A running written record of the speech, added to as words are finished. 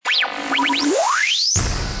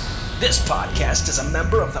This podcast is a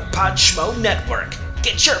member of the Podschmo Network.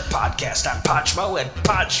 Get your podcast on Podschmo at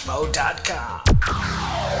podschmo.com.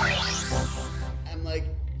 I'm like,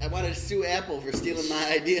 I wanted to sue Apple for stealing my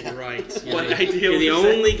idea. Right. What idea You're the was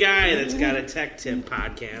that? only guy that's got a tech tip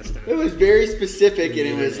podcast. It was very specific, and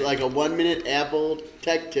it was like a 1-minute Apple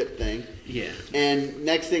tech tip thing. Yeah. And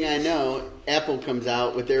next thing I know, Apple comes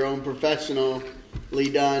out with their own professionally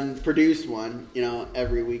done, produced one,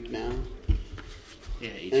 every week now. Yeah,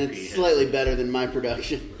 HP And it's slightly better than my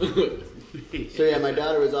production. So yeah, my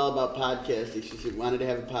daughter was all about podcasting. She wanted to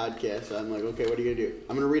have a podcast. So I'm like, okay, what are you going to do?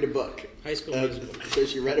 I'm going to read a book. High School Musical. So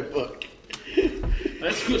she read a book.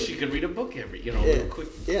 That's cool. She could read a book every, Yeah. little quick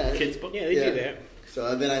Yeah. kids book. Yeah, they do that.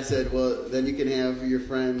 So then I said, well, then you can have your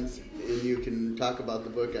friends and you can talk about the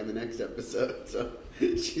book on the next episode. So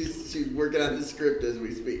she's working on the script as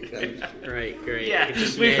we speak. Right, great. I Yeah, can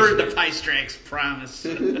just we heard the imagine Pie Strikes promise.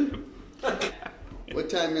 What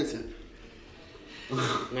time is it?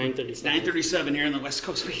 9:37. 9:37 here on the West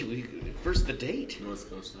Coast. First the date. West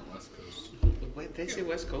Coast, not West Coast. Wait, did they say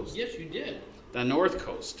West Coast? Yes, you did. The North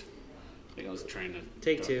Coast. I think I was trying to...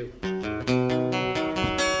 Take two.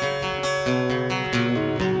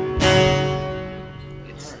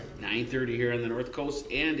 It's 9:30 here on the North Coast,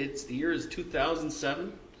 and the year is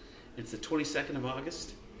 2007. It's the 22nd of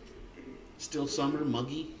August. Still summer,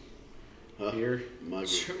 muggy here It Muggy.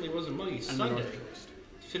 certainly wasn't muggy. on the Sunday. North Coast.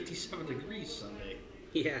 57 degrees Sunday.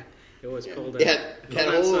 Yeah, it was cold out. Yeah, that Cold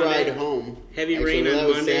on whole Sunday, ride home. Heavy Actually, rain that on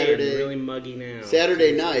was Monday Saturday. and really muggy now.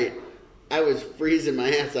 Saturday night, I was freezing my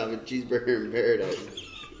ass off at Cheeseburger in Paradise.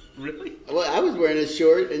 Really? Well, I was wearing a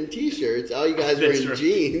short and t-shirts. All you guys were That's in right.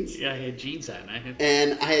 jeans. Yeah, I had jeans on.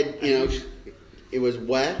 And I had, it was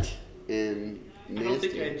wet and I don't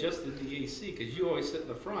think I nasty. adjusted the AC because you always sit in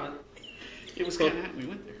the front. It was kind of hot when we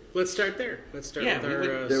went there. Let's start there. Let's start Yeah, with we our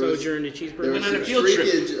went- There was- sojourn to There Cheeseburger. was went on a a field trip.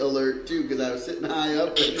 shrinkage alert, too, because I was sitting high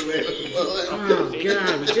up. Oh,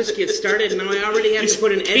 God, we just get started and now I already have to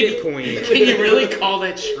put an edit point in. Can you really call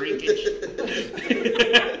that shrinkage?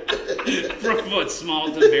 From what,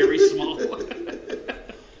 small to very small?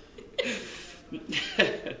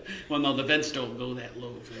 Well, no, the vents don't go that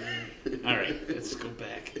low. All right, let's go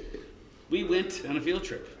back. We went on a field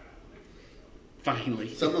trip.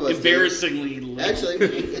 Finally. Some of us embarrassingly late. Actually,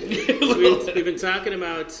 We've been talking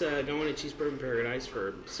about going to Cheeseburger in Paradise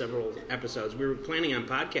for several episodes. We were planning on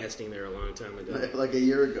podcasting there a long time ago. like a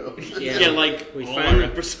year ago. Yeah, like we all finally- our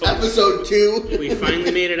episodes. Episode 2. We finally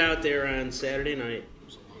made it out there on Saturday night.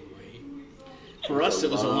 For us, it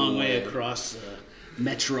was a long way way. across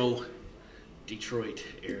Metro Detroit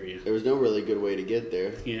area. There was no really good way to get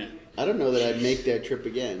there. Yeah. I don't know that I'd make that trip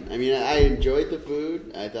again. I mean, I enjoyed the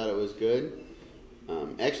food. I thought it was good.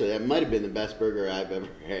 Actually, that might have been the best burger I've ever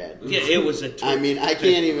had. Yeah, it was a I mean, I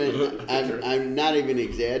can't even, I'm not even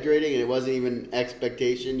exaggerating, and it wasn't even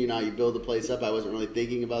expectation. You know how you build the place up. I wasn't really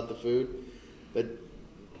thinking about the food. But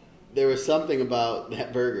there was something about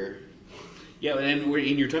that burger. Yeah, and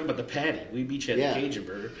you're talking about the patty. We each had Yeah. a Cajun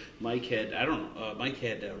burger. Mike had, Mike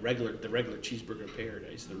had the regular cheeseburger in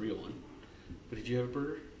Paradise, the real one. But did you have a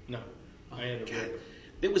burger? No, I had a God. burger.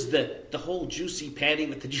 It was the whole juicy patty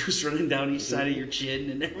with the juice running down each side of your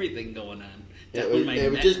chin and everything going on. That It one was, might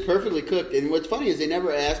it was just perfectly cooked. And what's funny is they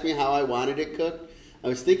never asked me how I wanted it cooked. I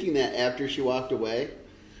was thinking that after she walked away.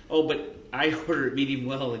 Oh, but I ordered medium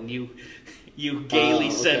well, and you gaily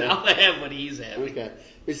Oh, said, okay. "I'll have what he's having." Okay.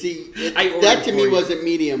 But see, I ordered that to for me you. wasn't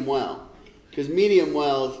medium well. Because medium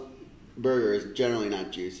well's burger is generally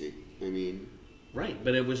not juicy. I mean, Right,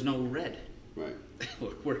 but it was no red. right.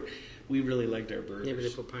 We really liked our burgers. Maybe they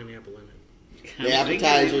put pineapple in it. The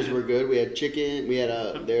appetizers were good. We had chicken. We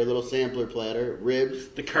had their little sampler platter, ribs.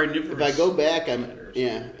 The carnivorous. If I go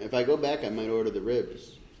back, I might order the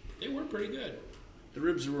ribs. They were pretty good. The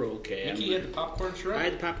ribs were okay. Mickey had the popcorn shrimp. I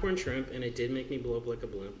had popcorn shrimp, and it did make me blow up like a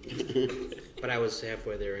balloon. But I was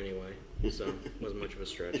halfway there anyway, so it wasn't much of a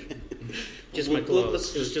stretch. Just my clothes.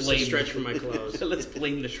 Let's It was just a blame- stretch for my clothes. Let's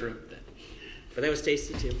blame the shrimp then. But that was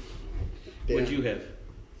tasty, too. What'd you have,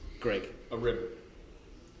 Greg? A rib.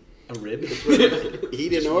 A rib? He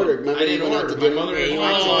didn't order. Remember, I he didn't went out order. to My dinner? mother Yeah, he and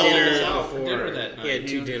went to father dinner was out for before. dinner that night. He had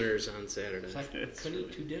 2 dinners on Saturday. It's like, I couldn't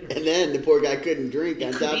eat 2 dinners. And then the poor guy couldn't drink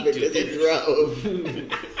on couldn't top of eat it because he two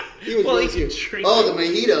drove. He was Well, he really could cute. drink Oh, it. the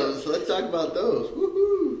mojitos. Let's talk about those.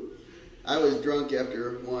 Woohoo! I was drunk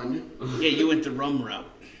after one. Yeah, you went the rum route,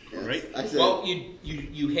 Yes. right? I said Well,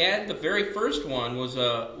 you had the very first one was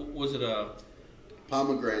it a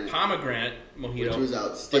pomegranate, pomegranate mojito, which was but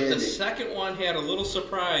outstanding. the second one had a little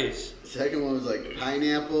surprise. Second one was like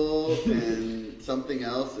pineapple and something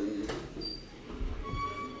else, and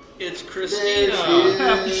It's there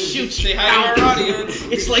Christina. she is. Say hi to our audience.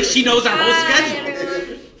 It's like she knows our whole Hi,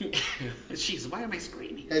 schedule. everyone. She's, why am I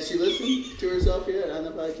screaming? Has she listened to herself yet on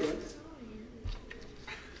the podcast?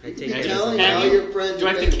 I take You're it. telling Have all you? your friends. Do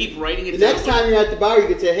I have to and keep writing it the down? next time you're at the bar, you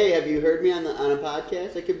could say, "Hey, have you heard me on a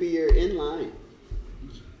podcast?" That could be your in line.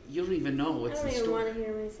 You don't even know I what's don't in even store. want to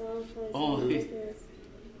hear myself. Oh, yeah.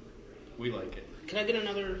 We like it. Can I get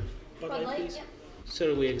another Bud Bud Light, Light? please? Yeah.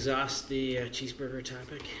 So do we exhaust the cheeseburger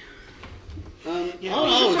topic? Yeah, Oh,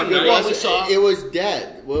 no, it was a some good nice- we saw- restaurant. It was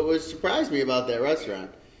dead. What was surprised me about that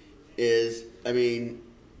restaurant is, I mean,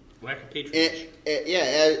 Lack of patronage.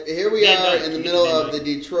 here we Bad are night. in the You middle get bad of the night.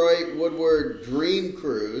 Detroit Woodward Dream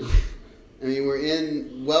Cruise. I mean,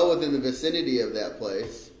 we're well within the vicinity of that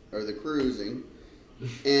place, or the cruising,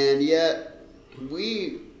 and yet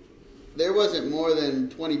there wasn't more than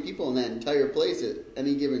 20 people in that entire place at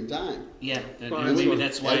any given time. Yeah, Well, maybe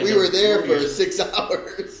that's that's why. And we were there for 6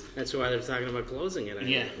 hours. That's why they're talking about closing it.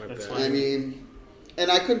 Yeah, I that's bet. why. I mean,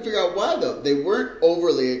 and I couldn't figure out why though. They weren't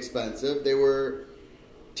overly expensive. They were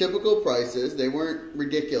typical prices. They weren't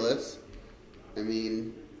ridiculous. I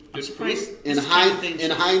mean, I'm surprised. in this kind of thing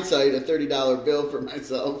should- hindsight, a $30 bill for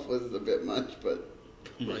myself was a bit much, but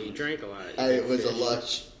Well, you drank a lot. it was a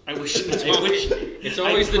lush. I wish. It's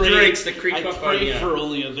always the drinks that creep up on you. for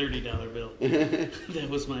only a $30 bill. That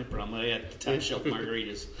was my problem. I had top shelf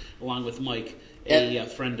margaritas along with Mike, a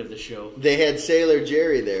friend of the show. They had Sailor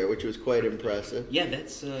Jerry there, which was quite impressive. Yeah,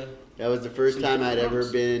 that's. That was the first Some time good I'd ever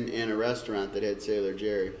props. been in a restaurant that had Sailor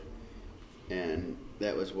Jerry, and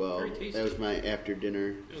that was Very tasty. that was my after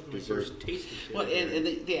dinner That was my dessert. first taste of Well, it.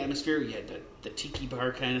 and the atmosphere, you had the tiki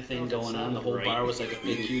bar kind of thing Oh, that going on. The whole sounds bar right. was like a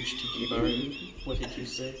big, huge tiki bar. What did you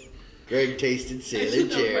say? Greg tasted Sailor That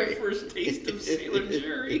was Jerry. my first taste of Sailor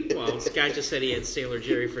Jerry. Well, Scott just said he had Sailor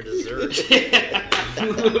Jerry for dessert.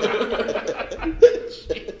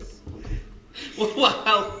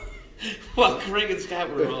 While Craig and Scott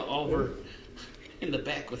were all over in the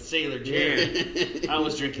back with Sailor Jerry, I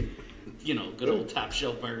was drinking, good old top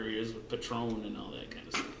shelf margaritas with Patron and all that kind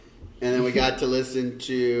of stuff. And then we got to listen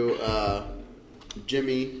to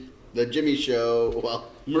the Jimmy Show. Well,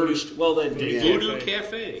 The Yeah. Voodoo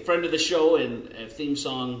Cafe. friend of the show and theme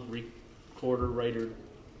song recorder writer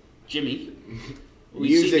Jimmy. We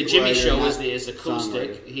see Music the Jimmy writer, Show not is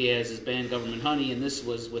acoustic. songwriter. He has his band Government Honey, and this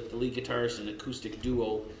was with the lead guitarist, an acoustic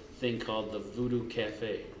duo thing called the Voodoo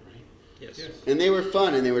Cafe. Right? Yes. and they were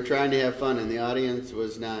fun, and they were trying to have fun, and the audience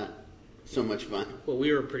was not so much fun. Well,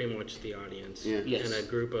 we were pretty much the audience. Yeah. Yes. And a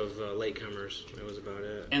group of latecomers. That was about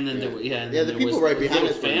it. And then Yeah. and Yeah, then the there people was right a behind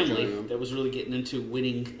little us were family enjoying them. that was really getting into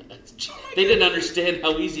winning. They didn't understand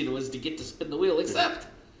how easy it was to get to spin the wheel, except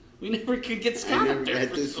we never could get I Scott never up there. had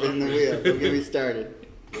for to some spin the reason. wheel. Don't get me started.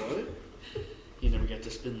 You never got to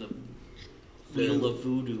spin the wheel of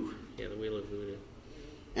voodoo. Yeah, the Wheel of Voodoo.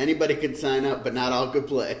 Anybody could sign up, but not all could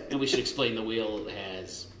play. And we should explain the wheel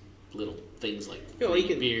has little things like Yeah, well, you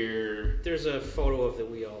free can- beer. There's a photo of the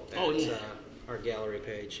wheel at Oh, yeah. our gallery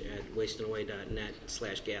page at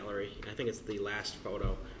wasteandaway.net/gallery. I think it's the last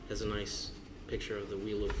photo. Has a nice picture of the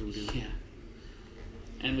Wheel of Voodoo. Yeah.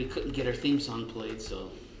 And we couldn't get our theme song played,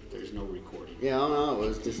 so there's no recording. Yeah, I don't know. It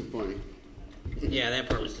was disappointing Yeah, that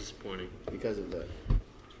part was disappointing. because of that.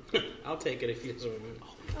 I'll take it if you want.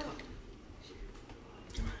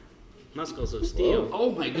 Muscles of Steel.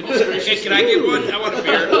 Oh my goodness gracious. Hey, can I get one? I want a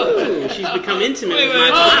beer. Ooh, she's become intimate with my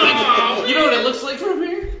Oh, you know what it looks like from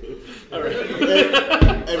here? All right.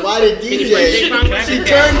 And why did Can you play DJ? ping pong with She me?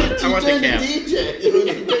 turned I want the to cap. DJ. She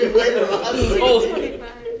turned away from us. Oh, 25.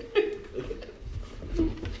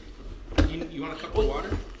 You want a cup of water?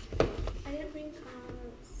 I didn't bring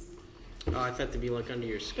cups. Oh, I thought they'd be like under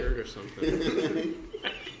your skirt or something.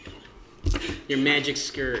 Your magic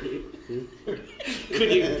skirt. could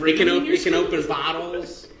you bring It can, them in your it can open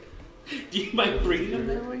bottles. Do you mind bringing them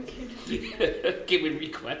that way? Can we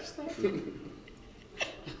request that?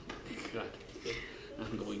 God,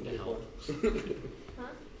 I'm going to hell.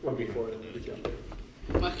 Okay,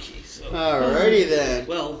 so Alrighty then.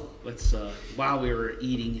 well, let's. While we were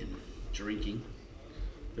eating and drinking,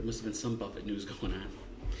 there must have been some Buffett news going on.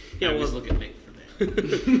 Yeah, I always well- look at Nick for that.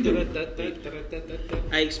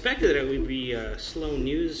 I expected that it would be a slow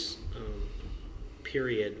news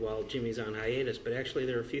period while Jimmy's on hiatus, but actually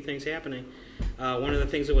there are a few things happening. One of the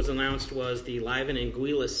things that was announced was the Live in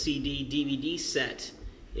Anguilla CD DVD set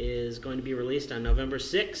is going to be released on November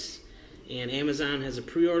 6th, and Amazon has a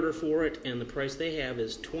pre-order for it, and the price they have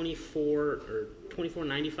is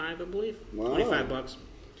 $24.95, I believe. Wow. $25.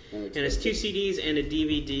 And it's 2 CDs and a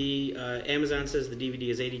DVD. Amazon says the DVD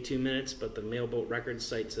is 82 minutes, but the Mailboat Records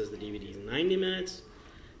site says the DVD is 90 minutes,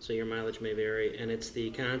 so your mileage may vary. And it's the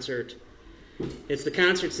concert It's the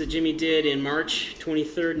concerts that Jimmy did in March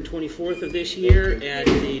 23rd and 24th of this year at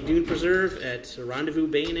the Dune Preserve at Rendezvous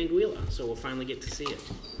Bay in Anguilla. So we'll finally get to see it.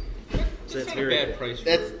 So that's Not a very bad cool. price. For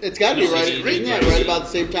It's got to be right. CD. Isn't that right about the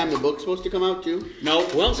same time the book's supposed to come out too? No.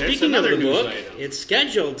 Well, there's speaking of another the news book, item. it's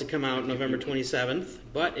scheduled to come out November 27th,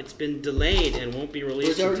 but it's been delayed and won't be released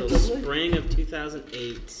Was it until already delayed? spring of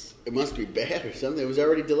 2008. It must be bad or something. It was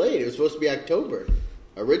already delayed. It was supposed to be October.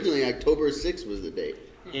 Originally, October 6th was the date.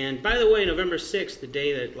 And by the way, November 6th, the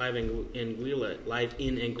day that Live in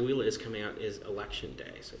Anguilla is coming out, is Election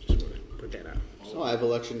Day. So just want to put that out. Oh, I have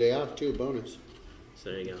election day off too. Bonus.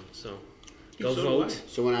 So there you go. So go So vote. do I.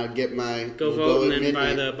 So when I get my Go we'll vote at and then buy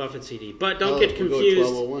midnight. the Buffett CD. But don't Oh, get we'll go at confused.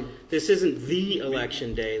 12:01. This isn't the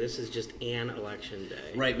Election Day. This is just an Election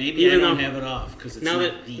Day. Right, maybe Even I don't though- have it off because it's Now not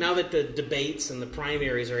that the... now that the debates and the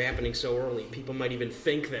primaries are happening so early, people might even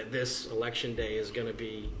think that this Election Day is going to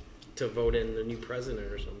be to vote in the new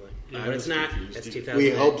president or something. Yeah, I but was it's not. confused. That's We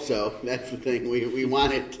 2008. We hope so. That's the thing. We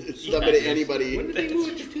want it to somebody, anybody. When did they move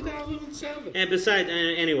it to 2007? And besides,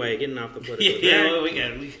 anyway, getting off the political yeah, track. well, we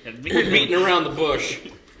got We're beating around the bush.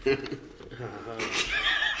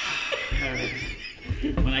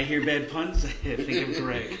 When I hear bad puns, I think of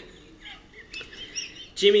Greg.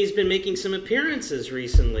 Jimmy's been making some appearances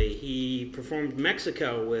recently. He performed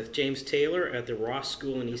Mexico with James Taylor at the Ross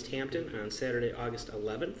School in East Hampton on Saturday, August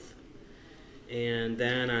 11th. And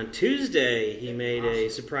then on Tuesday, he made a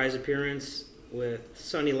surprise appearance with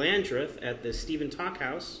Sonny Landreth at the Stephen Talk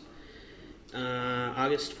House.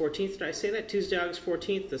 August 14th, did I say that? Tuesday, August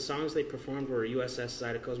 14th. The songs they performed were USS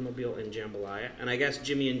Zydeco and Jambalaya. And I guess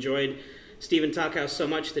Jimmy enjoyed Stephen Talk House so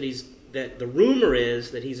much that the rumor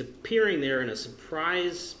is that he's appearing there in a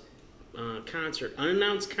surprise concert,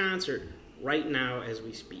 unannounced concert, right now as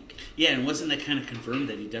we speak. Yeah, and wasn't that kind of confirmed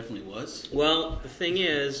that he definitely was? Well, the thing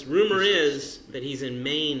is, rumor is that he's in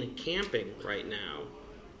Maine camping right now,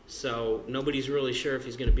 so nobody's really sure if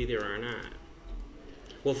he's going to be there or not.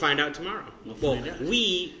 We'll find out tomorrow. We'll find out.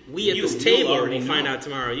 We at You'll this table already will find know. out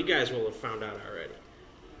tomorrow. You guys will have found out already.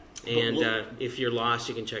 And if you're lost,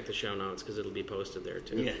 you can check the show notes because it'll be posted there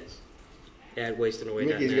too. Yes. At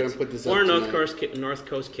wasteandaway.net. Mickey's gonna put this up or tonight.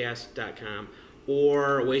 northcoastcast.com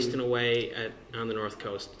or wasteandaway on the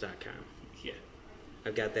northcoast.com. Yeah.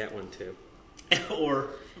 I've got that one too. Or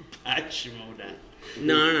Patchmo.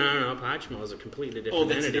 No. Podchmo is a completely different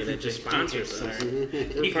that's a entity different that just thing. sponsors Okay, us. sorry.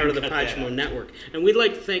 We're You part of the can cut that Podchmo out. Network. And we'd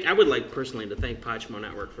like to thank, I would like personally to thank Podchmo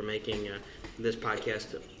Network for making this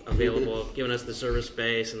podcast available, giving us the service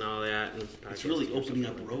space and all that. And It's really opening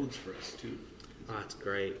up roads for us, too. Oh, it's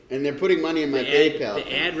great. And they're putting money in my The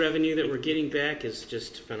PayPal. ad revenue that we're getting back is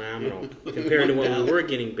just phenomenal compared to what we were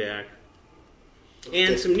getting back.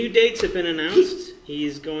 And some new dates have been announced.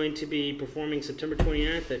 He's going to be performing September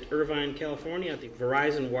 29th at Irvine, California at the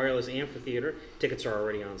Verizon Wireless Amphitheater. Tickets are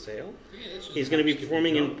already on sale. He's going to be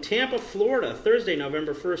performing in Tampa, Florida, Thursday,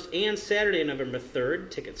 November 1st and Saturday, November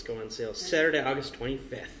 3rd. Tickets go on sale Saturday, August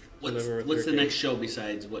 25th. What's the next show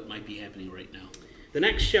besides what might be happening right now? The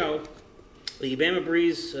next show, the Bama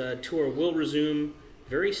Breeze tour, will resume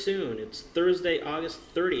very soon. It's Thursday, August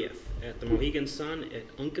 30th at the Mohegan Sun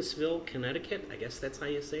at Uncasville, Connecticut. I guess that's how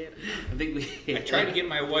you say it. I think I tried to get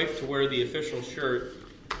my wife to wear the official shirt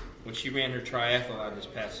when she ran her triathlon this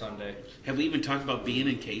past Sunday. Have we even talked about being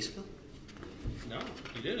in Caseville? No,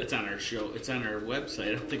 you did It's it. on our show. It's on our website.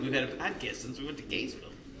 I don't think we've had a podcast since we went to Caseville.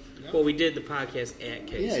 Well, we did the podcast at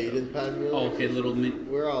Case. Yeah, you did the podcast. Oh, okay, little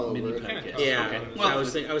We're all mini over it. podcast. Yeah,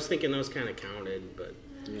 Okay. I was thinking those kind of counted, but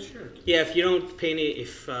Sure. yeah, if you don't pay any,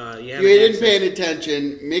 if you If haven't you didn't access- pay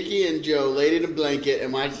attention, Mickey and Joe laid in a blanket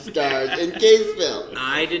and watched the stars in Caseville.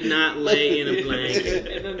 I did not lay in a blanket.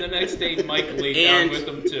 And then the next day, Mike laid down And- with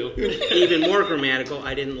them too. Even more grammatical,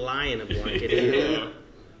 I didn't lie in a blanket either.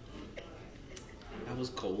 I was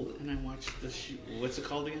cold, and I watched the what's it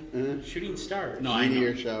called again? Shooting stars. No, I know.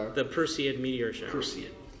 Meteor shower. The Perseid meteor shower, Perseid.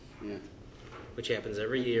 Yeah. which happens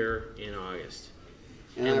every year in August.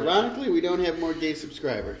 And ironically, we don't have more gay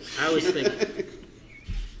subscribers. I was thinking,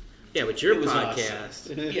 yeah, but your It was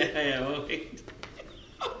podcast. Yeah, wait.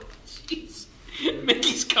 Oh, jeez.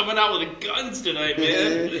 Mickey's coming out with the guns tonight,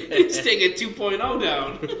 man. He's taking 2.0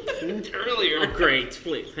 down earlier. Oh, great,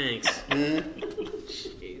 please, thanks.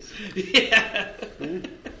 Jeez. Yeah.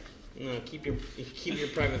 No, keep your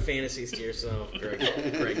private fantasies to yourself,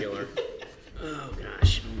 regular. Oh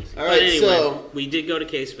gosh. All But right, anyway, so we did go to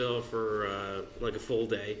Caseville for like a full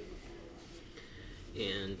day.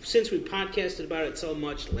 And since we podcasted about it so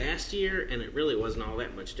much last year, and it really wasn't all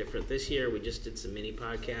that much different this year, we just did some mini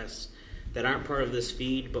podcasts that aren't part of this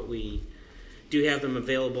feed, but we do have them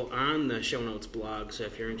available on the show notes blog. So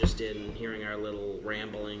if you're interested in hearing our little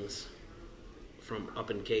ramblings, from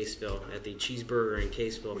up in Caseville at the Cheeseburger in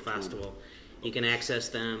Caseville Festival. You can access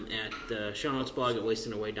them at the show notes blog at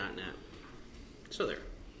wastingaway.net. So there.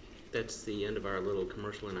 That's the end of our little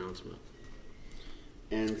commercial announcement.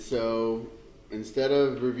 And so, instead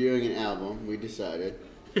of reviewing an album, we decided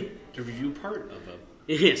To review part of a...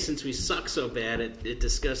 Yeah, since we suck so bad at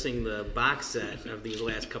discussing the box set of these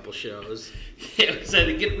last couple shows, Yeah, we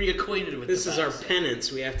decided to get reacquainted with this the is our box set.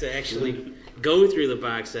 penance. We have to actually go through the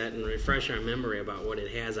box set and refresh our memory about what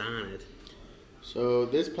it has on it. So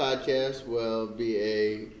this podcast will be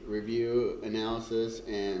a review, analysis,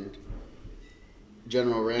 and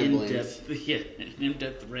general ramblings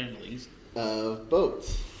In-depth ramblings. of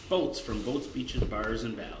boats. Boats from boats, beaches, bars,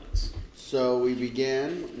 and ballads. So we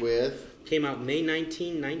began with Came out May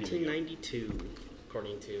 19, 1992,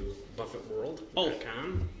 according to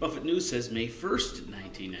BuffettWorld.com. Buffett News says May 1st,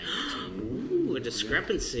 1992. Ooh, a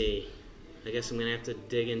discrepancy. I guess I'm going to have to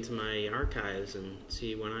dig into my archives and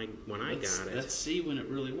see when I got it. Let's see when it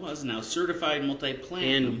really was. Now, certified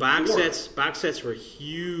multi-platinum. And box sets were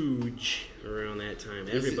huge around that time.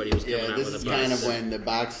 Everybody was coming out with a box set. This is kind of when the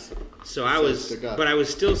box. So I was, took up. but I was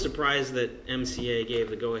still surprised that MCA gave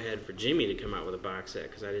the go-ahead for Jimmy to come out with a box set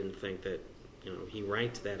because I didn't think that, he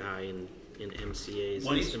ranked that high in MCA's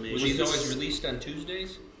estimation. Was these always released on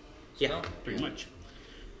Tuesdays? Yeah, Pretty much.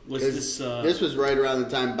 Was 'Cause this... this was right around the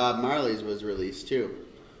time Bob Marley's was released too,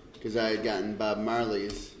 because I had gotten Bob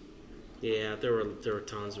Marley's. yeah. There were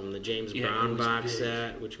tons of them. The James Yeah, it Brown was box big.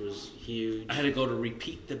 set, which was huge. I had to go to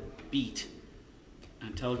Repeat the Beat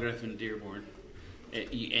on Telegraph in Dearborn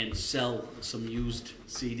and sell some used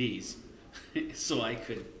CDs so I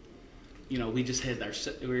could, we just had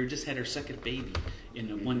our second baby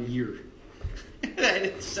in 1 year. I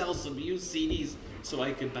had to sell some used CDs so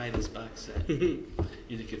I could buy this box set and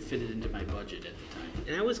it could fit it into my budget at the time.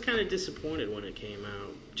 And I was kind of disappointed when it came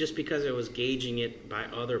out, just because I was gauging it by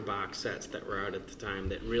other box sets that were out at the time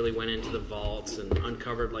that really went into the vaults and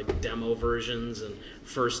uncovered like demo versions and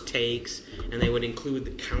first takes, and they would include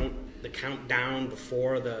the countdown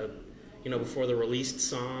before the released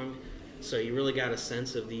song. So you really got a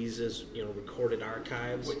sense of these as recorded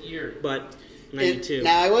archives. What year? But 92.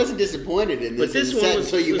 Now I wasn't disappointed in this, But this in the one set was-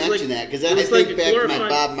 until you was mentioned like- that, because it then I was like think a back to my glorified-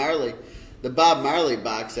 Bob Marley. The Bob Marley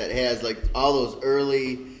box set has like all those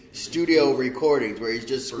early studio recordings where he's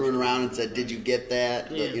just screwing around and said, "Did you get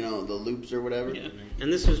that?" Yeah. The loops or whatever. Yeah.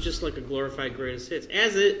 And this was just like a glorified greatest hits.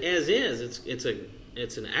 As is, it's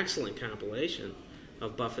an excellent compilation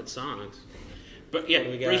of Buffett songs. But What do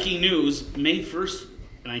we yeah, got? breaking news, May 1st,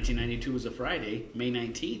 1992 was a Friday. May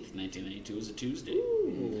 19th, 1992 was a Tuesday.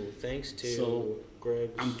 Ooh, thanks to So,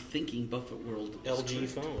 Greg's I'm thinking Buffett World is LG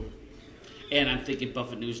correct. phone. And I'm thinking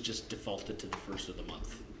Buffett News just defaulted to the first of the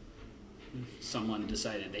month. Someone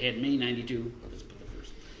decided they had May 92. Let's put the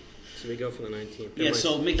first. So we go for the 19th. Yeah,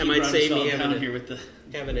 so Mickey that might brought save us all me down having here with the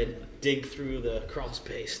having to dig through the crawl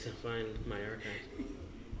space to find my archive.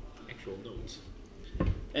 Actual notes.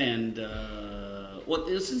 and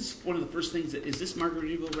this is one of the first things that is this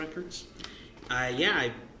Margaritaville Records?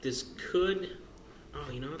 This could. Oh,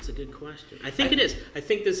 it's a good question. I think it is. I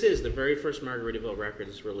think this is the very first Margaritaville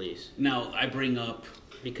Records release Now I bring up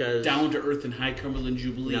because Down to Earth and High Cumberland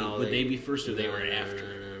Jubilee. No, Would they be first or they no, were no, after?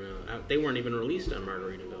 No. They weren't even released on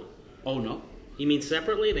Margaritaville. Oh no. You mean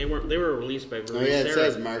separately? They weren't. They were released by Verice. it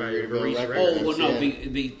says by Margaritaville Verice Records. Oh well, no.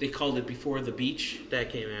 Yeah. They called it Before the Beach. That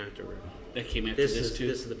came afterward. That came after This this is too.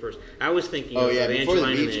 this is the first. I was thinking. Oh of yeah, Before the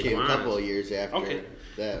Evangeline and Beach came a Iguanas. couple of years after Okay.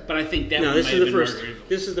 that. But I think that No, one this might is have the been first. Margaritaville.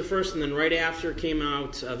 This is the first, and then right after came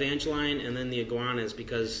out Evangeline, and then the Iguanas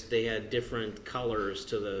because they had different colors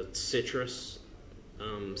to the citrus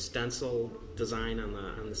stencil design on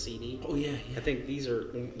the CD. Oh yeah, I think these are.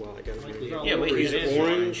 Well, I got them Mike here. was Yeah, all wait, over these his are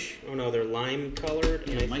line. orange. Oh no, they're lime colored.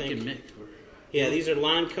 yeah. And I Mike think, and Mick were. Yeah, these are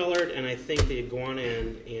lime colored, and I think the Iguana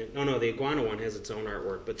the Iguana one has its own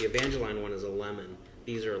artwork, but the Evangeline one is a lemon.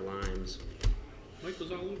 These are limes. Mike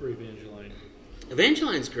was all over Evangeline.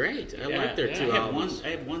 Evangeline's great. I like their two I have albums. I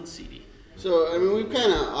have one CD. So I mean, we've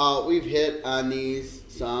kind of we've hit on these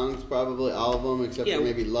songs, probably all of them, except Yeah. for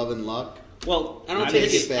maybe Love and Luck. Well, I don't Take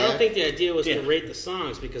think It Back. I don't think the idea was Yeah. to rate the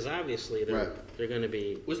songs because obviously they're Right. going to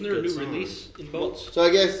be. Wasn't there a good new songs. release in boats? So I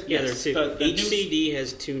guess Yeah, Yes, there's two. the Each new- CD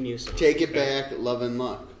has two new songs. Take It Back, Love and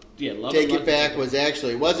Luck. Yeah, Love Take and It Luck- Back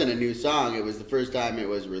wasn't a new song. It was the first time it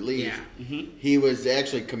was released. Yeah. Mhm. He was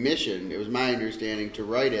actually commissioned. It was my understanding to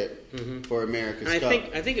write it for America's And Cup.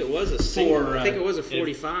 I think it was a single. For, I think it was a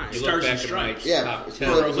 45. You Stars look and back at my Stripes. Yeah, top it's 10.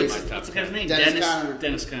 for- It's in what's- my top What's the guy's 10. name? Dennis Conner.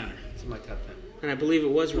 Dennis Conner. It's in my top 10. And I believe it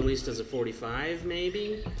was released as a 45,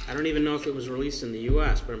 maybe. I don't even know if it was released in the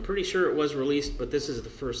U.S., but I'm pretty sure it was released. But this is the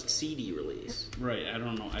first CD release, Right, I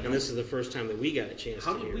don't know. and this is the first time that we got a chance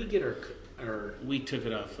How to did hear we it. get our We took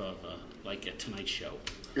it off of like a Tonight Show.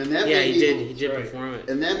 And that Yeah, may he be, did. He did right. perform it.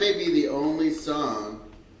 And that may be the only song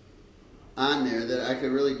on there that I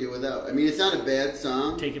could really do without. I mean, it's not a bad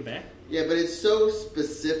song. Take it back. Yeah, but it's so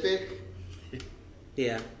specific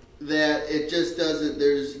Yeah. that it just doesn't.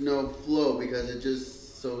 There's no flow because it's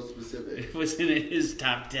just so specific. It was in his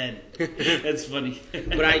top 10. That's funny.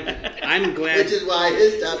 But I'm glad. Which is why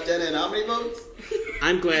his top 10 had how many votes?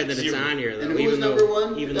 I'm glad that it's 0. on here, though. And who even was though, number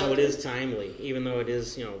one? even though it is timely, even though it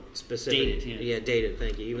is, specific. Dated, yeah, dated.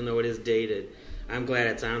 Thank you. Even though it is dated, I'm glad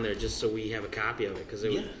it's on there just so we have a copy of it because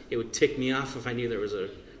Yeah. it would tick me off if I knew there was a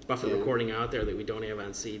buffer Yeah. recording out there that we don't have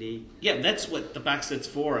on CD. Yeah, that's what the box set's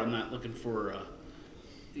for. I'm not looking for, like.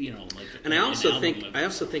 And I an also album think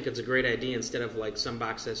of- it's a great idea instead of like some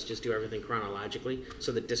box sets just do everything chronologically,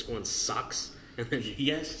 so that disc 1 sucks, and then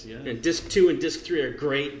Yes, yeah. and disc 2 and disc 3 are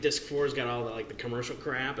great. Disc 4's got all the commercial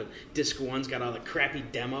crap, and disc 1's got all the crappy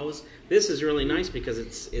demos. This is really nice because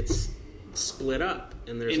it's split up,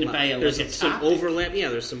 and there's And a lot, by a- there's like a some topic. overlap. Yeah,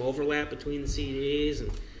 there's some overlap between the CDs, and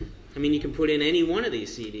I mean you can put in any one of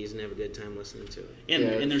these CDs and have a good time listening to it. And, Yeah,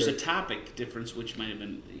 and there's sure. a topic difference, which might have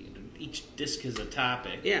been each disc has a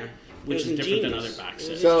topic. Yeah, Which It is was different than ingenious. other box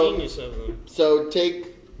It was sets. So- ingenious of them. So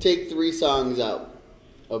take 3 songs out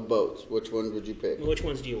of Boats. Which ones would you pick? Well, which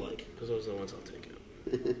ones do you like? Because those are the ones I'll take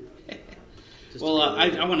out. Just Well,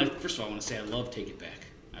 to be I want to first of all I want to say I love Take It Back.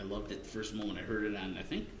 I loved it the first moment I heard it on. I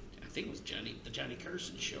think it was the Johnny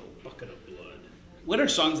Carson show. bucket of blood? What are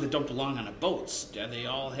songs that don't belong on a boats? Do they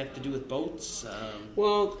all have to do with boats?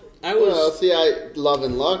 Well, I was. Well, see, Love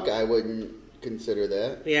and Luck, I wouldn't consider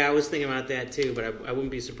that. Yeah, I was thinking about that too, but I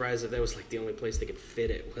wouldn't be surprised if that was like the only place they could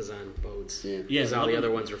fit it was on boats. Yeah. Because all the Love other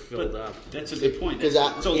and- ones are filled but up. That's a good point. 'Cause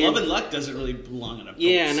So yeah. Love and Luck doesn't really belong on a boat.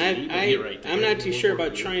 Yeah, CD, and but you're right. I'm not too sure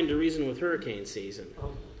about World War II. trying to reason with hurricane season,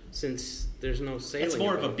 since there's no sailing. It's more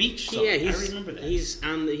of a involved. beach song. Yeah, I remember that. He's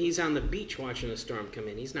on the beach watching a storm come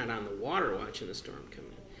in. He's not on the water watching a storm come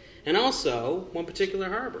in. And also one particular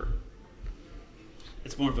harbor.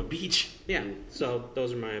 It's more of a beach. Yeah. So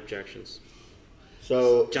those are my objections.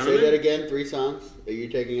 So Gentlemen? say that again. 3 songs that you're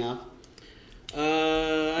taking off.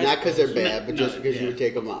 I Not because they're bad, but No, just because yeah. you would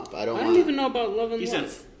take them off. I don't don't want. even know about Love and He Luck.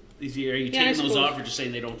 said, are you Yeah, I taking those suppose- off or just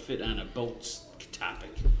saying they don't fit on a boat's topic?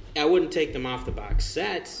 I wouldn't take them off the box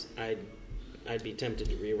set. I'd be tempted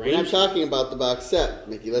to We're not rearrange. talking about the box set,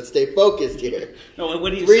 Mickey. Let's stay focused here. No,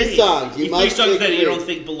 what do you 3 say? songs. You 3 must songs pick that you 3. don't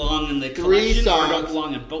think belong in the 3 collection or songs. don't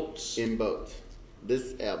belong in boats. In Boats.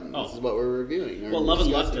 This album. Oh. This is what we're reviewing. or Well, Love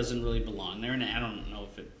and Luck discussing. doesn't really belong there, and I don't know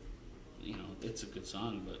if it, it's a good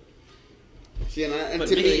song, but See, and but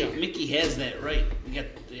to Mickey, me, Mickey has that right. You got,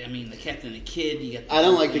 the Captain and the Kid. You got. I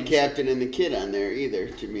don't like the things. Captain and the Kid on there either.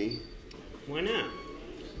 To me, Why not?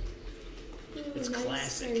 It's Nice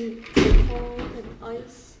classic. And cold and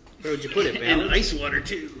ice. Where would you put it? And Ballads? ice water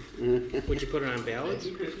too. Would you put it on ballads?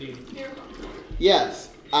 yes,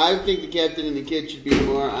 I think the Captain and the Kid should be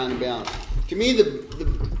more on balance. To me,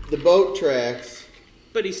 the boat tracks.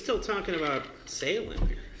 But he's still talking about sailing.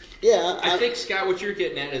 Yeah, I think, Scott, what you're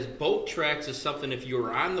getting at is boat tracks is something if you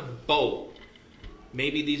were on the boat,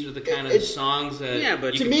 maybe these are the kind of It's- songs that Yeah,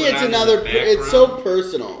 but you to can me, put it's on in the another. It's so background.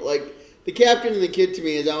 personal. Like the Captain and the Kid to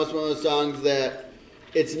me is almost one of those songs that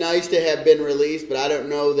it's nice to have been released, but I don't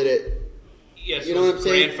know that it. Yes, you know what I'm his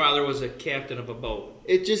saying? grandfather was a captain of a boat.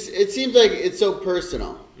 It seems like it's so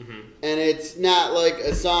personal, and it's not like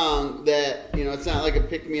a song that it's not like a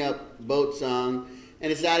pick me up boat song,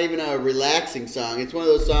 and it's not even a relaxing song. It's one of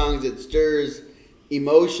those songs that stirs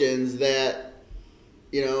emotions that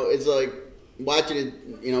it's like watching it,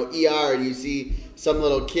 ER, and you see some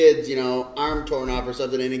little kid's arm torn off or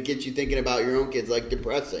something, and it gets you thinking about your own kids, like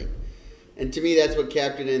depressing. And to me, that's what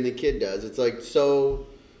Captain and the Kid does. It's like so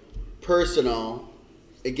personal.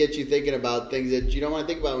 It gets you thinking about things that you don't want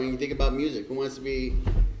to think about when you think about music. Who wants to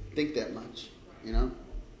think that much?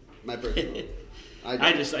 My personal.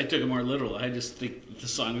 I took it more literal. I just think the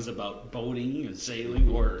song is about boating and sailing,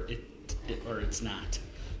 or it's not.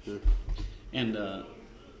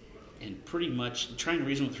 And pretty much trying to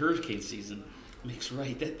reason with hurricane season makes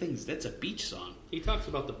right. That's a beach song. He talks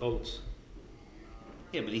about the boats.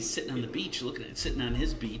 Yeah, but he's sitting on the beach, sitting on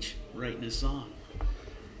his beach, writing his song.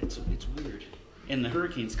 It's weird. And the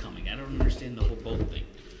hurricane's coming. I don't understand the whole boat thing.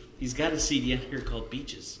 He's got a CD on here called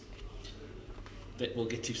Beaches that we'll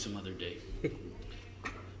get to some other day.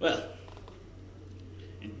 Well,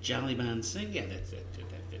 and Jolly Bond Sing, yeah, that fits.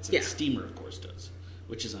 And Yeah. Steamer, of course, does.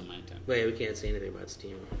 which is on my time. Wait, we can't say anything about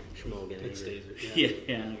Steam Schmo getting It stays.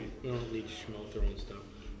 Yeah. We don't leave Schmo throwing stuff.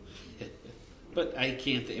 But I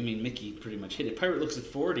can't. I mean, Mickey pretty much hit it. Pirate Looks at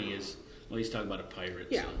 40 is. Well, he's talking about a pirate.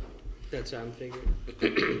 Yeah, So. that's what I'm figuring.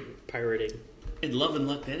 Pirating. And Love and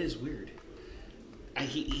Luck, that is weird.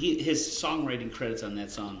 His songwriting credits on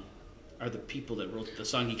that song are the people that wrote the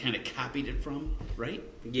song he kind of copied it from, right?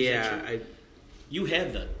 Yeah, You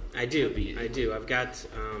have the. I do. copy. I do. I've got.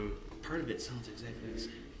 Part of it sounds exactly the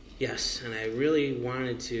same. Yes, and I really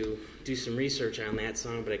wanted to do some research on that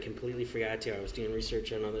song, but I completely forgot to. I was doing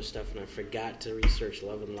research on other stuff, and I forgot to research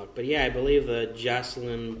Love and Luck. But yeah, I believe the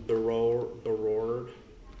Jocelyn Barord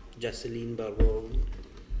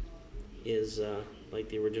is like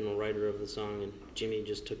the original writer of the song, and Jimmy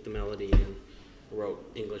just took the melody and wrote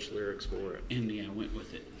English lyrics for it. And yeah, I went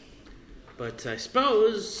with it. But I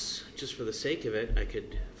suppose, just for the sake of it, I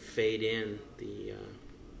could fade in the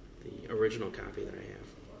original copy that I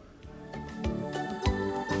have.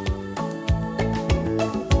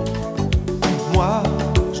 Moi,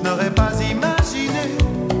 je n'aurais pas imaginé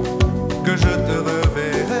que je te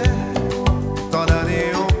reverrais. Tant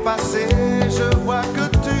d'années ont passé, je vois que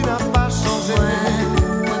tu n'as pas changé.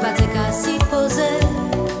 Moi, pas te casser posé,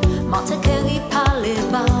 m'en te quéri par les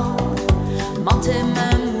bas, m'en te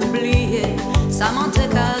même oublié, ça m'en te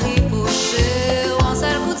carry poussé. En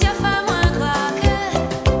seul coup, t'y a fait moins craquer.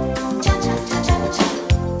 Tcha tcha tcha tcha tcha.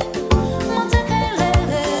 M'en te qu'elle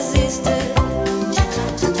résister. Tcha tcha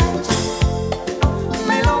tcha tcha tcha.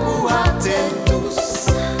 Mais l'amour a été douce,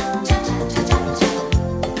 Tcha tcha tcha tcha tcha.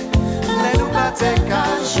 les loups battaient qu'à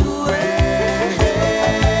jouer.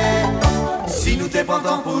 Si nous t'es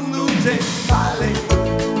prenons pour nous dévaler,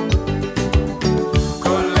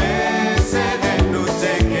 coller, serrer, nous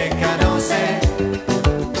t'es cadencer.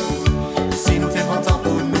 Si nous t'es prenons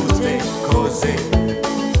pour nous décauser,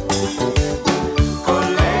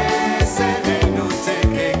 coller, serrer, nous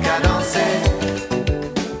t'es cadencer.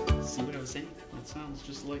 See what I was saying? That sounds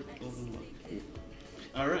just like Love and Luck.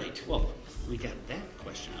 All right. Well, we got that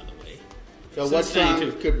question out of the way. So what Since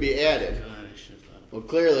 92. songs could be added? God, I should have thought. Well,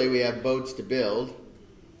 clearly we have Boats to Build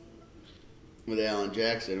with Alan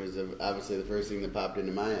Jackson. Was obviously the first thing that popped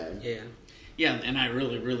into my head. Yeah. Yeah, and I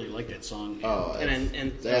really, really like that song. Oh, And I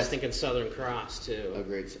was that's thinking Southern Cross, a too.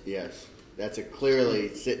 great. Yes, that's a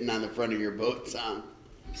clearly sitting on the front of your boat song.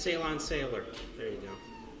 Sail on Sailor. There you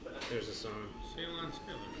go. There's a song. Sail on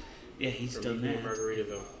Sailor. Yeah, he's From done that.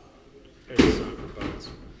 Margaritaville. There's a song for boats.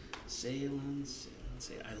 Sail on, sail on,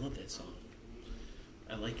 sail. I love that song.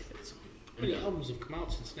 I like that song. How many albums have come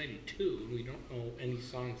out since '92, and we don't know any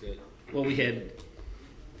songs that. Well, we had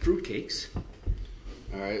Fruitcakes.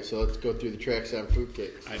 All right, so let's go through the tracks on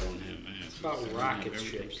Fruitcakes. I don't have. It's about rocket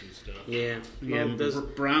ships and stuff. Yeah. Yeah, Well, does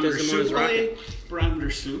Barometer the Moon's Soup. Rocket? Barometer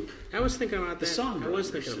Soup. I was thinking about The that. song I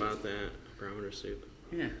was Barometer thinking Soup. about that. Barometer Soup.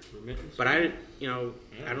 Yeah. Remittance. But I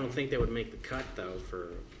don't think that would make the cut, though, for...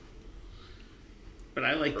 But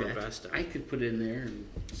I like For that. Vesta. I could put it in there, and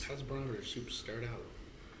How's Barometer Soup start out?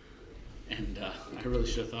 I really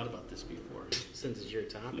should have thought about this before. Since it's your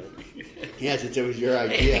topic. Yes, it was your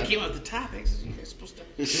Hey, I idea. came out with the topics. You guys supposed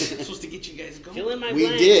to get you guys going. Fill in my We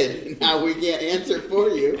blanks. did. Now we can't answer for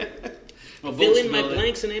you. Well, Fill boats in my know that.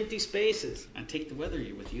 blanks and empty spaces. I take the weather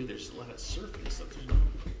with you. There's a lot of surfing stuff.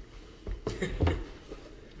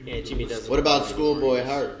 Yeah, Jimmy does. What about Schoolboy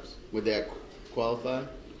Heart? Would that qualify?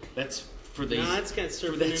 That's for the. No, that's got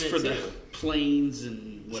surfing that's in it, for the too. planes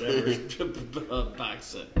and whatever box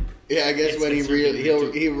set. Yeah, I guess It's when he got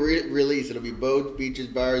surfing in it, release, it'll be boats, beaches,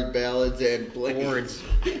 bars, ballads, and planes.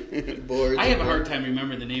 Boards. I have a hard time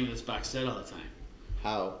remembering the name of this box set all the time.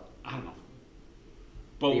 How? I don't know.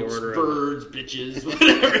 Boats, order of birds, bitches,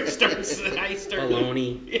 whatever. It starts. I start.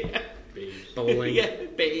 Baloney. Yeah. Bowling. Yeah,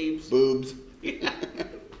 babes. Boobs. Yeah.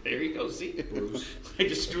 There you go. See, I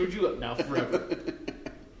just screwed you up now forever.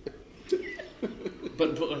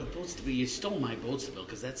 But Boatstaville, you stole my Boatstaville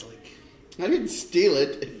because that's like I didn't steal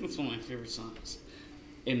it. that's one of my favorite songs.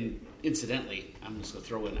 And incidentally, I'm just gonna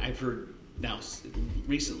throw in. I've heard now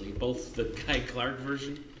recently both the Guy Clark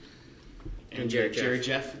version and Jerry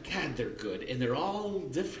Jeff. God, they're good, and they're all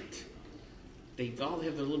different. They all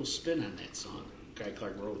have their little spin on that song. Guy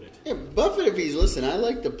Clark wrote it. Yeah, Buffett, if he's listening, I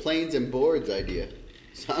like the planes and boards idea.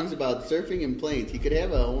 Songs about surfing and planes. He could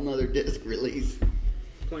have a whole nother disc release.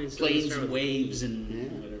 Planes Planes start and with waves B.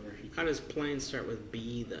 and whatever. How does planes start with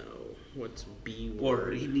B, though? What's B Or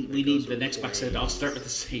word? we that need goes the with next box set. I'll start with the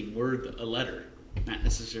same word, a letter, not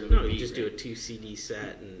necessarily. No, B, you just do a right? 2 CD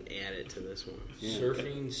set and add it to this one. Yeah.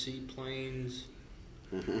 Surfing, seaplanes,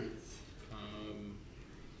 Uh-huh.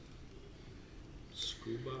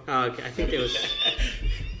 scuba. Oh, okay. I think there was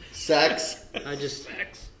Sex.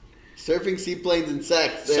 Surfing seaplanes and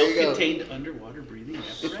sex. There you go. Self-contained underwater breathing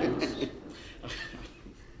apparatus.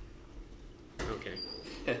 Okay.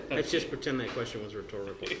 Let's just pretend that question was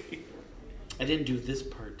rhetorical. I didn't do this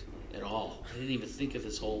part at all. I didn't even think of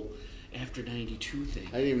this whole after 92 thing.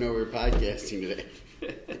 I didn't even know we were podcasting today.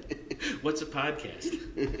 What's a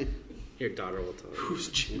podcast? Your daughter will tell you. Who's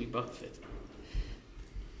Jimmy Buffett?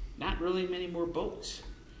 Not really many more boats.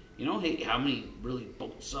 You know, hey, how many really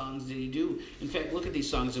boat songs did he do? In fact, look at these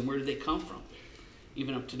songs and where did they come from?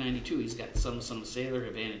 Even up to 92, he's got Son of a Sailor,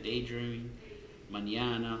 Havana Daydreaming,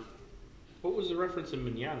 Mañana. What was the reference in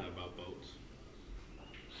Mañana about boats?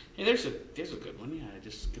 Hey, there's a good one. Yeah, I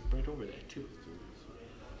just skipped right over that too.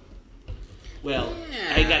 Well,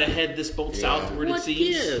 Yeah. I gotta head this boat southward. What It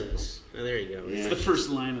seems. gives? Oh, there you go. It's the first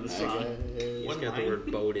line of the I song. got it. It's got the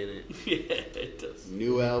word boat in it. Yeah, it does.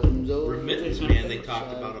 New album's over. Remittance Man, they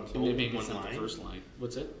talked about a boat Maybe in it's one not line. the first line.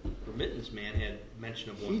 What's it? Remittance Man had mention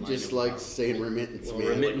of one He line. just of likes saying remittance, Well, man.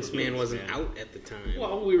 Remittance Man wasn't out at the time.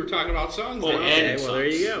 Well, we were talking about songs. Oh, now. okay, and well, there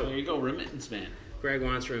you songs. go. There you go, Remittance Man. Greg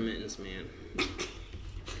wants Remittance Man.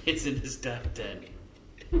 It's in his top 10.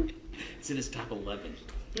 It's in his top 11.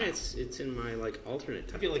 Yeah, it's in my alternate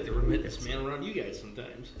I type. feel like the Remittance Man around you guys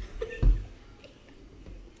sometimes.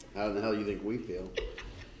 How the hell do you think we feel?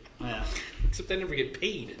 Well, Except I never get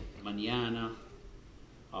paid. Mañana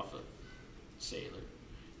off of Sailor.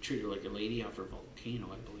 Treat Her Like a Lady off of Volcano,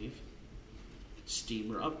 I believe.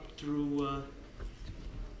 Steamer up through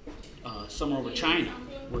somewhere over China.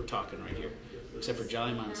 We're talking right here. Except for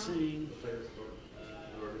Jolly Man Sing.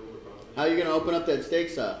 How are you going to open up that steak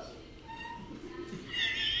sauce?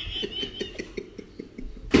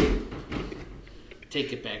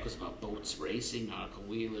 Take It Back was about boats racing, nautical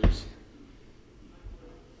wheelers.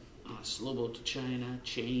 Slow Boat to China,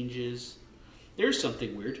 changes. There's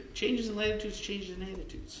something weird. Changes in latitudes, changes in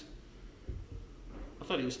attitudes. I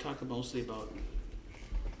thought he was talking mostly about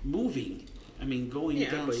moving. I mean, going Yeah,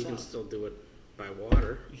 down but south. you can still do it by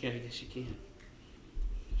water. Yeah, I guess you can.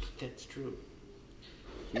 That's true.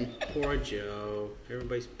 Poor Joe.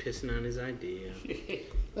 Everybody's pissing on his idea.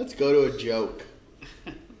 Let's go to a joke.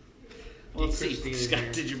 Well, let's see. Christine in Scott,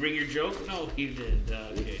 here. did you bring your joke? No, he did.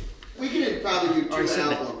 Okay. We can probably do Oh, I two said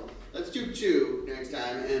that. albums. Let's do two next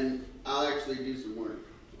time, and I'll actually do some work.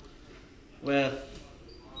 Well,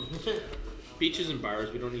 Beaches and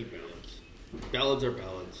bars, we don't need ballads. Ballads are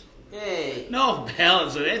ballads. no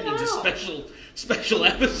ballads. So that needs a special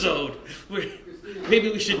episode. Maybe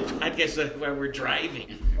we should podcast that while we're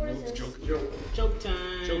driving. What is this? Joke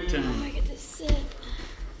time. Joke Oh, time. I get to sit.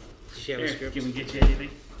 Does she have a Here, script? can we get you anything?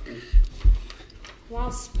 Wow,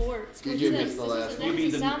 sports. Did What's you this? miss the This last doesn't one? You actually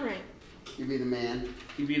be the- sound right. You be the man.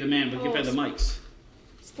 You be the man, but get by the mics.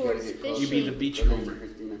 Sports Gotta get close. You be the fishing. beachcomber.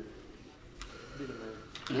 Christina.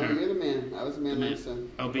 No, you're the man. I was the man last time.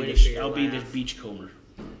 I'll be Waiting for your the laugh. beachcomber.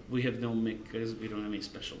 We have no mic because we don't have any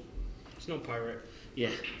special. There's no pirate.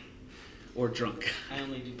 Yeah, or drunk. I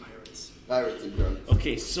only do pirates. Pirates and drunks.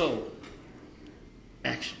 Okay, so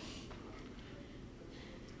action.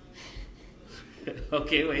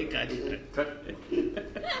 Okay, wait, cut. She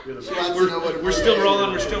wants to know what We're still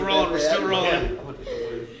rolling. We're still rolling. We're still rolling.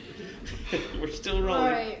 We're still All rolling.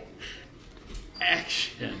 right.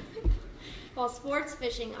 Action. While sports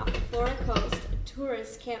fishing off the Florida coast, a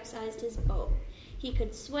tourist capsized his boat. He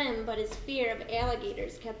could swim, but his fear of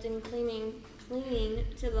alligators kept him clinging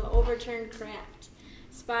to the overturned craft.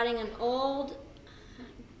 Spotting an old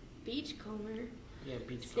beachcomber Yeah,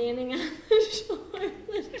 beach. standing on the shore,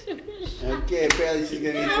 the tourist Okay, apparently she's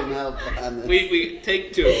gonna need some help on this. We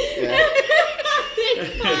take two. Yeah.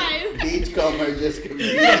 Take five. Beachcomber just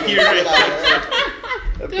confused. you're right.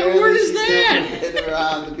 Apparently word is she's that? never been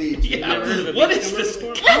around the beach. Yeah. What is this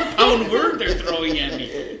compound word they're throwing at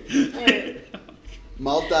me? All right.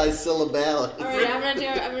 Multi-syllable. All right, I'm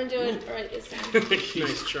gonna do it right this time.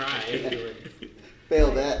 Nice try.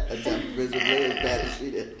 Failed that attempt miserably as bad as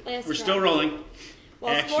she did. Last We're try. still rolling.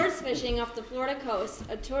 While Action. sports fishing off the Florida coast,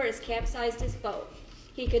 a tourist capsized his boat.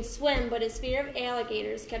 He could swim, but his fear of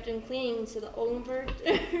alligators kept him clinging to the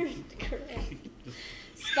overturned craft.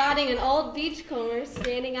 Spotting an old beachcomber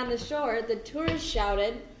standing on the shore, the tourist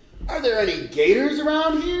shouted. Are there any gators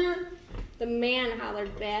around here? The man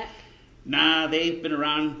hollered back. Nah, they've been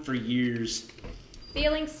around for years.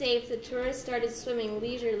 Feeling safe, the tourist started swimming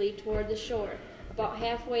leisurely toward the shore. About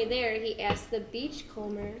halfway there, he asked the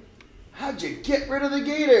beachcomber, How'd you get rid of the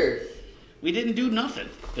gators? We didn't do nothing.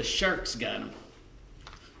 The sharks got them.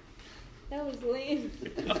 that was lame.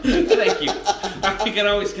 Thank you. I can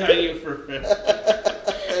always count you for.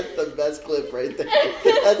 That's That's the best clip right there.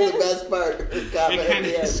 That's the best part.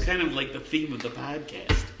 It's kind of like the theme of the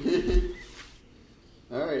podcast.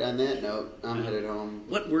 All right, on that note, I'm headed home.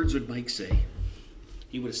 What words would Mike say?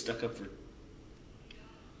 He would have stuck up for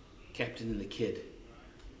Captain and the Kid.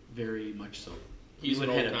 Very much so. He's would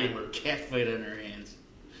an have had a old-timer. big cat fight on our hands.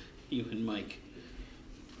 You and Mike.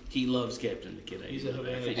 He loves Captain and the Kid. He's a know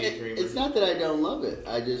that. Havana dreamer. It's not that I don't love it.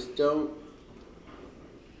 I just don't.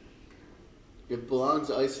 It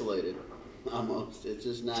belongs isolated, almost. It's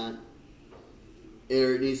just not.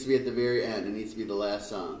 It needs to be at the very end. It needs to be the last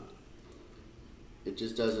song. It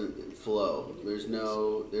just doesn't flow. There's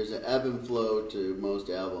an ebb and flow to most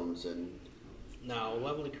albums, and No,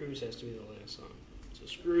 Lovely Cruise has to be the last song. So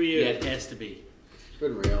screw you. Yeah, it has to be. it's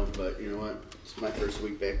been real. But you know what? It's my first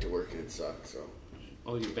week back to work, and it sucks. So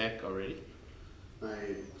Oh, you're back already? I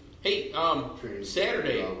Hey,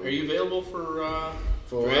 Saturday, are you available for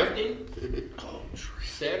drafting? Oh,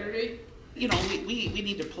 Saturday? you know, we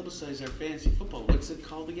need to publicize our fantasy football. What's it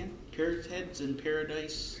called again? Parrot Heads in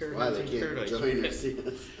Paradise? why they can't join us.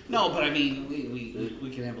 No, but I mean, we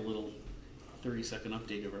can have a little 30-second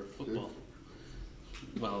update of our football.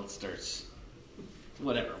 Well, it starts.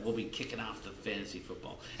 Whatever, we'll be kicking off the fantasy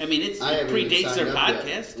football. I mean, it I haven't even predates signed our up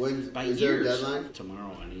yet. podcast When's- by is there a years. deadline?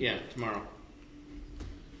 Tomorrow, I mean. Yeah, tomorrow.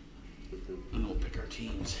 And we'll pick our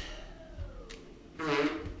teams.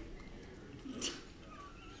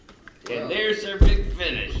 And there's our big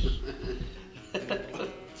finish.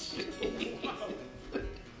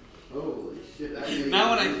 Holy shit!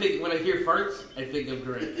 Now when I hear farts, I think of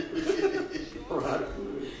Greg.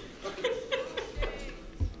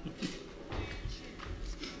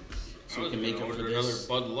 So we can make up for order this.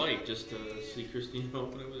 another Bud Light just to see Christina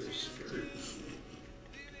open it with her skirt.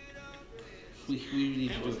 We need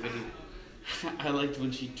to do a video. I liked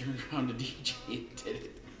when she turned around to DJ and did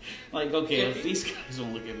it. Like, okay, if these guys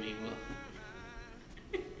won't look at me,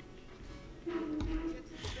 well.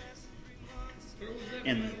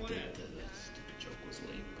 And the stupid joke was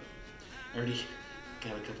lame, but I already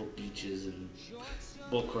got a couple beaches and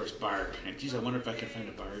well, of course, bar. And geez, I wonder if I can find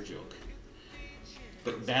a bar joke.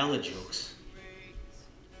 But ballad jokes.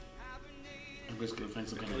 I'm just going to find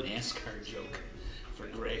some kind of NASCAR joke for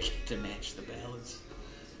Greg to match the ballads.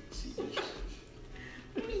 See.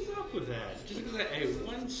 What is up with that? Just because I had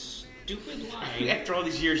one stupid line. After all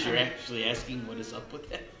these years, you're actually asking what is up with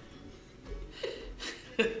that?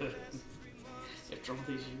 After all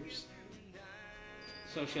these years?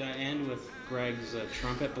 So should I end with Greg's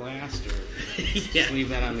trumpet blast, or Yeah. just leave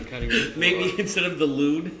that on the cutting room floor? Maybe instead of the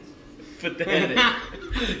loon, put that in.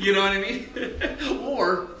 You know what I mean?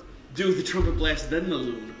 Or do the trumpet blast, then the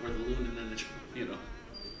loon, or the loon and then the trumpet, you know.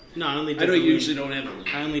 No, I only did I know the you loon. usually don't have a loon.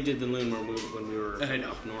 I only did the loon when we were I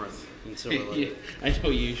know. up north in Silver Lake. Yeah, I know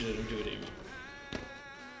you usually don't do it anymore.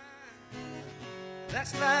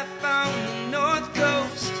 That's life on the North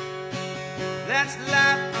Coast. That's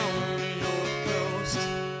life on the North Coast.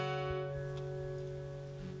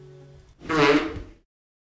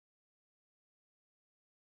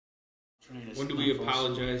 When do we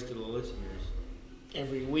apologize to the listeners?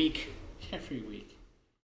 Every week. Every week.